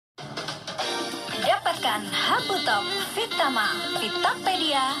Dapatkan Habutop, Vitama,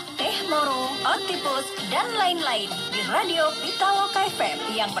 Vitapedia, Teh Moro, Otipus, dan lain-lain di Radio Pitaloka FM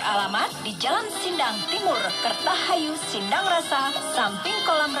yang beralamat di Jalan Sindang Timur, Kertahayu, Sindang Rasa, samping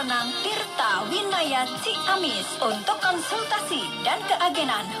kolam renang Tirta Winaya Ciamis. Untuk konsultasi dan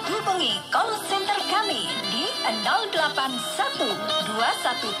keagenan hubungi call center kami di 081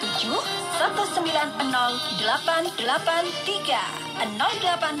 217 190 883.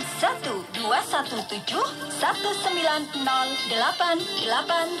 081 217 190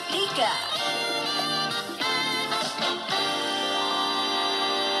 883.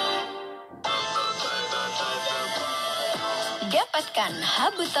 Dapatkan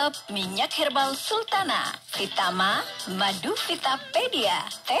Habutop minyak herbal Sultana, Vitama, madu Vitapedia,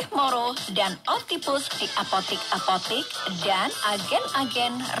 Teh Moro, dan Otipus di apotik-apotik dan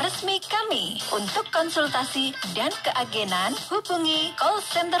agen-agen resmi kami. Untuk konsultasi dan keagenan, hubungi call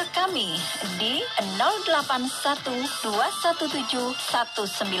center kami di 081 217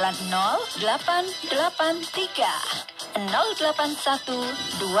 190 883.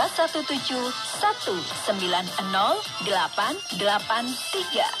 081 217 190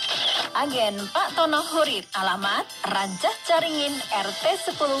 883. Agen Pak Tono Hurip, alamat Rancah Caringin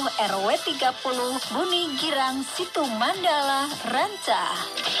RT 10 RW 30 Buni Girang Situ Mandala Rancah.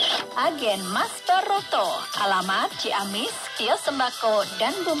 Agen Mas Baroto, alamat Ciamis Kios Sembako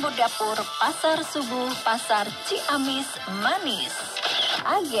dan Bumbu Dapur Pasar Subuh Pasar Ciamis Manis.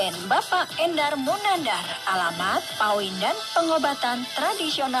 Agen Bapak Endar Munandar, alamat Pawin dan Pengobatan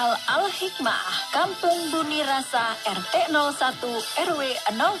Tradisional Al-Hikmah, Kampung Buni Rasa RT 01 RW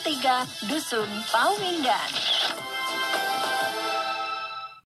 03 Dusun Pawindan.